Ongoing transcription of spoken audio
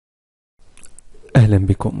أهلا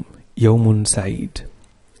بكم. يوم سعيد.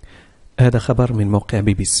 هذا خبر من موقع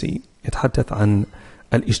بي بي سي يتحدث عن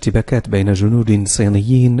الاشتباكات بين جنود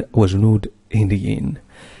صينيين وجنود هنديين.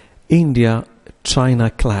 India-China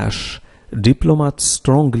clash. Diplomats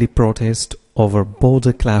strongly protest over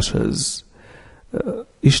border clashes.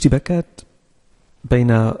 اشتباكات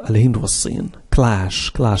بين الهند والصين.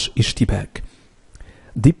 clash اشتباك.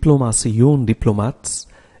 دبلوماسيون diplomats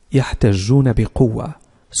يحتجون بقوة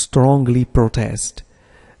strongly protest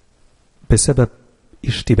بسبب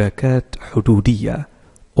اشتباكات حدودية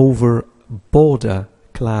over border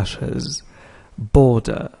clashes.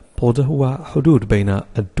 border هو حدود بين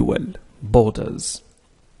الدول. borders.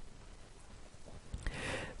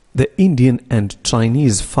 The Indian and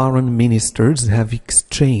Chinese foreign ministers have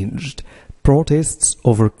exchanged protests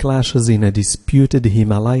over clashes in a disputed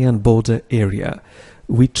Himalayan border area,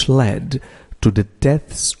 which led to the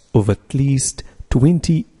deaths of at least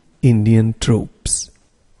 20 Indian troops.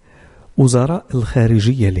 وزراء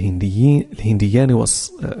الخارجية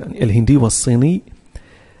الهندي والصيني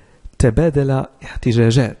تبادل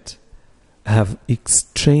احتجاجات have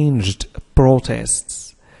exchanged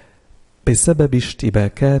protests بسبب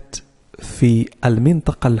اشتباكات في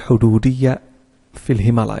المنطقة الحدودية في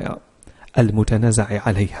الهيمالايا المتنازع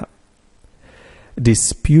عليها.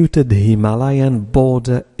 disputed Himalayan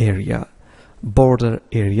border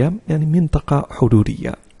area يعني منطقة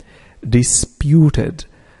حدودية.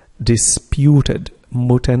 disputed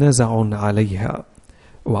متنازع عليها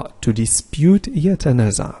و to dispute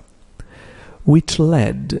يتنازع.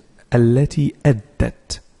 التي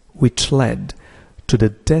أدت to the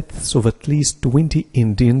deaths of at least 20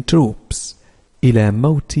 Indian troops إلى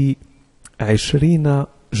موت 20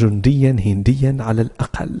 جنديا هنديا على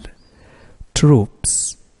الأقل.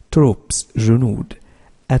 troops جنود.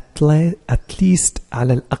 at least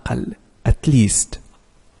على الأقل. at least.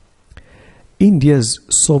 India's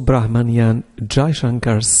Subrahmanyam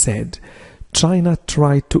Jaishankar said China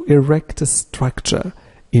tried to erect a structure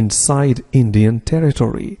inside Indian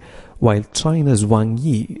territory, while China's Wang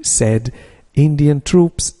Yi said Indian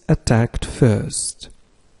troops attacked first.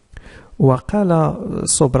 وقال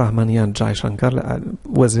سوبرahmanyam جايشانكر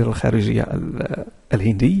وزير الخارجية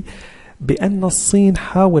الهندي بأن الصين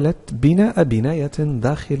حاولت بناء بناية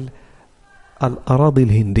داخل الأراضي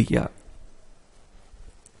الهندية.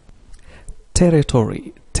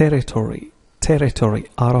 territory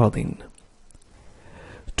أراضٍ.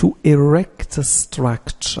 to erect a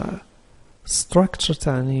structure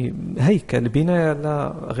تعني هيكل، بناية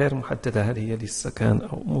لا غير محددة، هل هي للسكن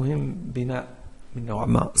أو مهم بناء من نوع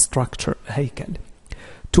ما. structure هيكل.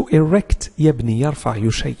 to erect يبني يرفع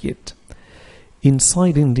يشيد.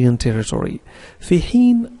 inside Indian territory. في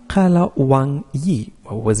حين قال وانغ يي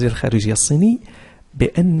وهو وزير الخارجية الصيني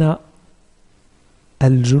بأن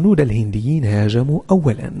الجنود الهنديين هاجموا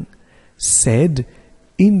أولا. said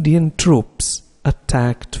Indian troops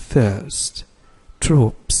attacked first.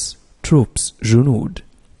 troops جنود.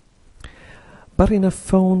 But in a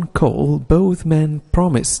phone call both men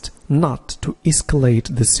promised not to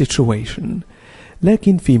escalate the situation.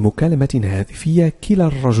 لكن في مكالمة هاتفية كلا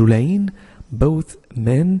الرجلين both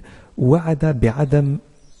men وعد بعدم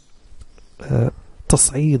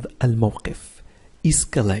تصعيد الموقف.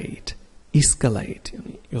 escalate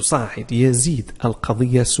يعني يصاعد يزيد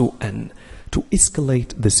القضية سوءا. to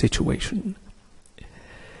escalate the situation.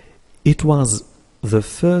 It was the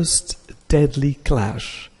first deadly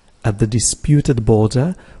clash at the disputed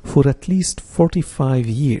border for at least 45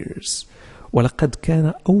 years. ولقد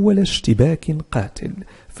كان أول اشتباك قاتل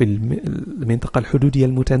في المنطقة الحدودية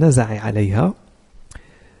المتنازع عليها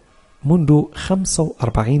منذ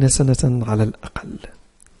 45 سنة على الأقل.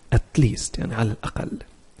 at least يعني على الأقل.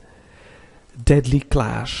 deadly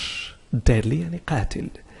clash. deadly يعني قاتل.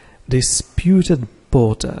 disputed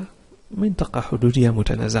border منطقة حدودية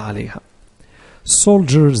متنازع عليها.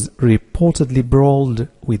 soldiers reportedly brawled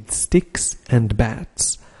with sticks and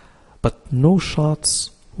bats, but no shots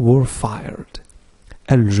were fired.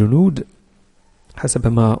 الجنود حسب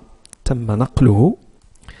ما تم نقله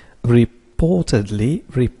reportedly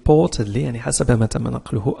يعني حسب ما تم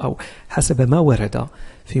نقله أو حسب ما ورد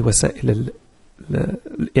في وسائل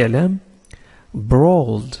الإعلام.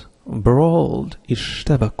 brawled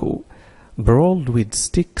اشتبكوا. brawled with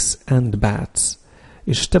sticks and bats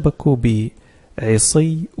اشتبكوا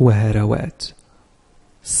بعصي وهروات.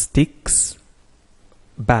 sticks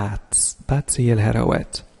bats هي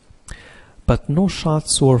الهروات. but no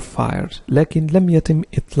shots were fired لكن لم يتم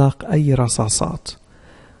إطلاق أي رصاصات.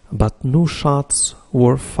 but no shots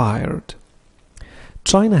were fired.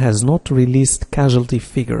 China has not released casualty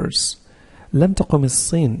figures. لم تقم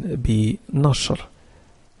الصين بنشر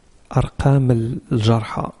أرقام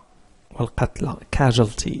الجرحى والقتلى.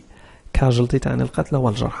 casualty تعني القتلى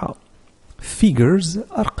والجرحى. figures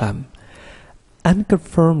أرقام.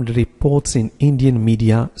 Unconfirmed reports in Indian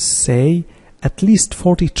media say at least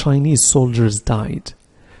 40 Chinese soldiers died.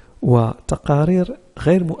 وتقارير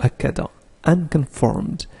غير مؤكدة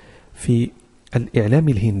unconfirmed في الإعلام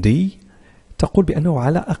الهندي تقول بأنه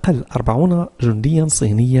على الأقل 40 جنديا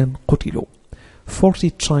صينيا قتلوا.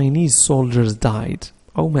 40 Chinese soldiers died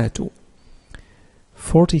أو ماتوا.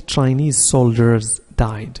 40 Chinese soldiers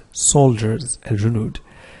died. Soldiers الجنود.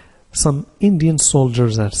 Some Indian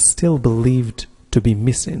soldiers are still believed to be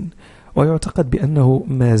missing. ويعتقد بأنه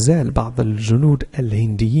ما زال بعض الجنود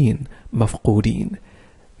الهنديين مفقودين.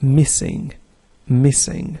 missing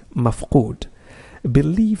مفقود.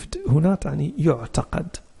 believed هنا تعني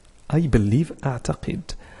يعتقد. I believe أعتقد.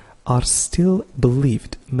 are still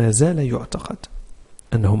believed ما زال يعتقد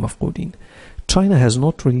أنهم مفقودين. China has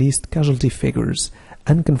not released casualty figures.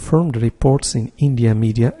 Unconfirmed reports in Indian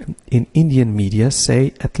media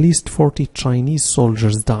say at least 40 Chinese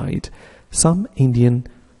soldiers died. Some Indian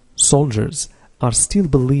soldiers are still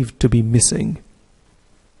believed to be missing.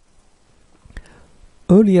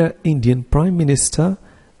 Earlier, Indian Prime Minister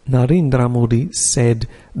Narendra Modi said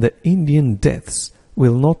the Indian deaths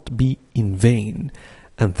will not be in vain,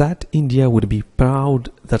 and that India would be proud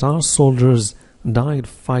that our soldiers died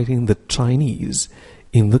fighting the Chinese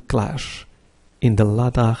in the clash in the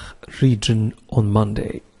Ladakh region on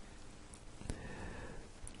Monday.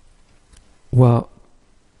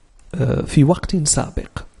 وفي وقت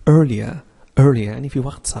سابق earlier يعني في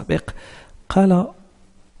وقت سابق قال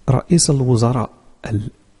رئيس الوزراء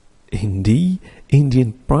الهندي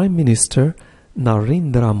Indian Prime Minister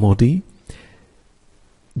Narendra Modi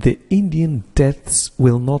the Indian deaths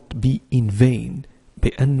will not be in vain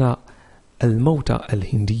بأن الموتى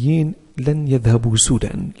الهنديين لن يذهبوا سدى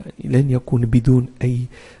يعني لن يكون بدون أي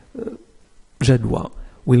جدوى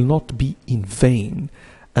will not be in vain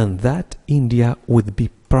and that India would be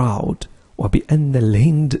proud وبأن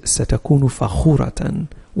الهند ستكون فخورة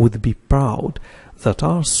would be proud that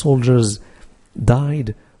our soldiers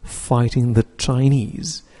died fighting the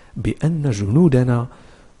Chinese بأن جنودنا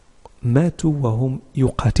ماتوا وهم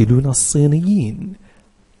يقاتلون الصينيين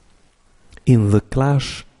in the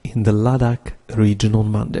clash in the Ladakh region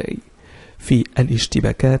on Monday في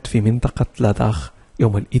الاشتباكات في منطقة لداخ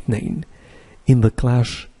يوم الاثنين in the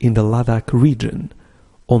clash in the Ladakh region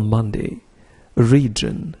on Monday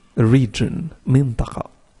region منطقة.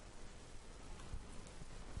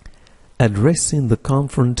 Addressing the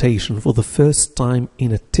confrontation for the first time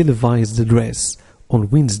in a televised address on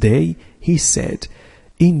Wednesday, he said,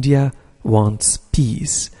 India wants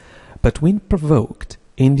peace, but when provoked,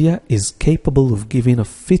 India is capable of giving a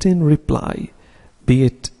fitting reply, be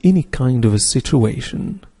it any kind of a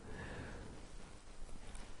situation.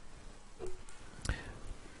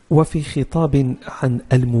 وفي خطاب عن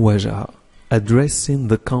المواجهة addressing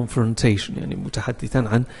the confrontation يعني متحدثا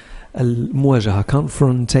عن المواجهة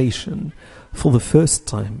confrontation for the first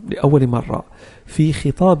time لأول مرة في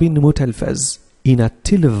خطاب متلفز in a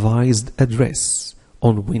televised address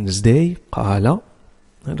on Wednesday قال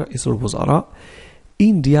رئيس الوزراء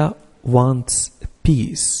India wants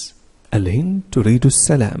peace الهند تريد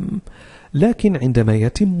السلام لكن عندما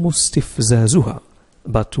يتم استفزازها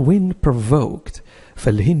but when provoked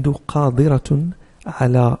فالهند قادرة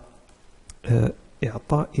على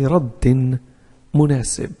إعطاء رد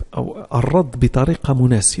مناسب أو الرد بطريقة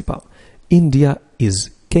مناسبة. India is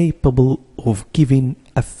capable of giving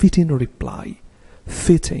a fitting reply.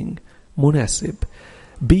 Fitting مناسب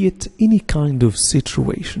be it any kind of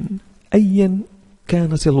situation أيا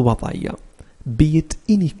كانت الوضعية be it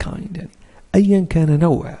any kind يعني أيا كان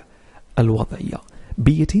نوع الوضعية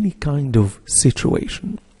be it any kind of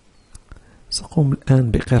situation. سأقوم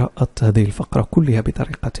الآن بقراءة هذه الفقرة كلها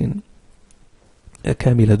بطريقة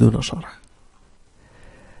كاملة دون شرح.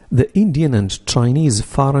 The Indian and Chinese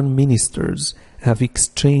foreign ministers have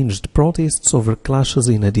exchanged protests over clashes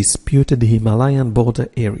in a disputed Himalayan border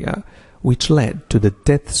area, which led to the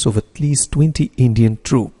deaths of at least 20 Indian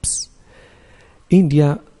troops.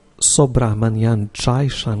 India Subrahmanyam Jai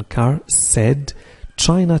Shankar said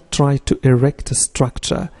China tried to erect a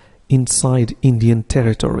structure inside Indian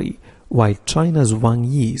territory, while China's Wang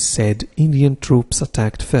Yi said Indian troops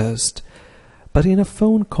attacked first. But in a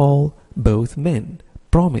phone call, both men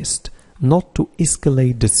promised not to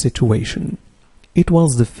escalate the situation. It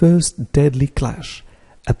was the first deadly clash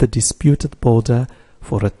at the disputed border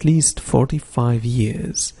for at least 45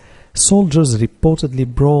 years. Soldiers reportedly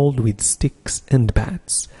brawled with sticks and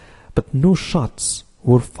bats, but no shots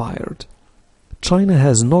were fired. China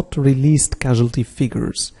has not released casualty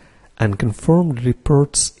figures. Unconfirmed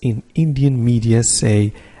reports in Indian media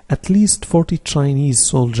say at least 40 Chinese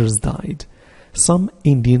soldiers died. Some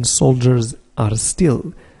Indian soldiers are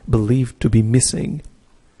still believed to be missing.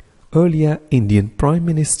 Earlier, Indian Prime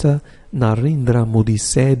Minister Narendra Modi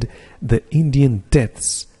said the Indian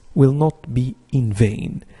deaths will not be in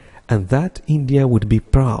vain, and that India would be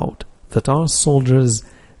proud that our soldiers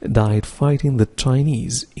died fighting the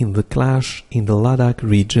Chinese in the clash in the Ladakh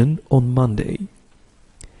region on Monday.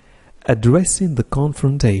 Addressing the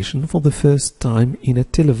confrontation for the first time in a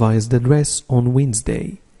televised address on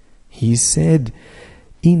Wednesday, he said,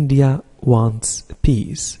 "India wants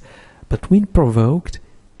peace, but when provoked,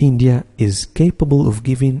 India is capable of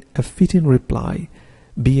giving a fitting reply,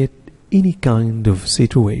 be it any kind of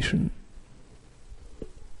situation."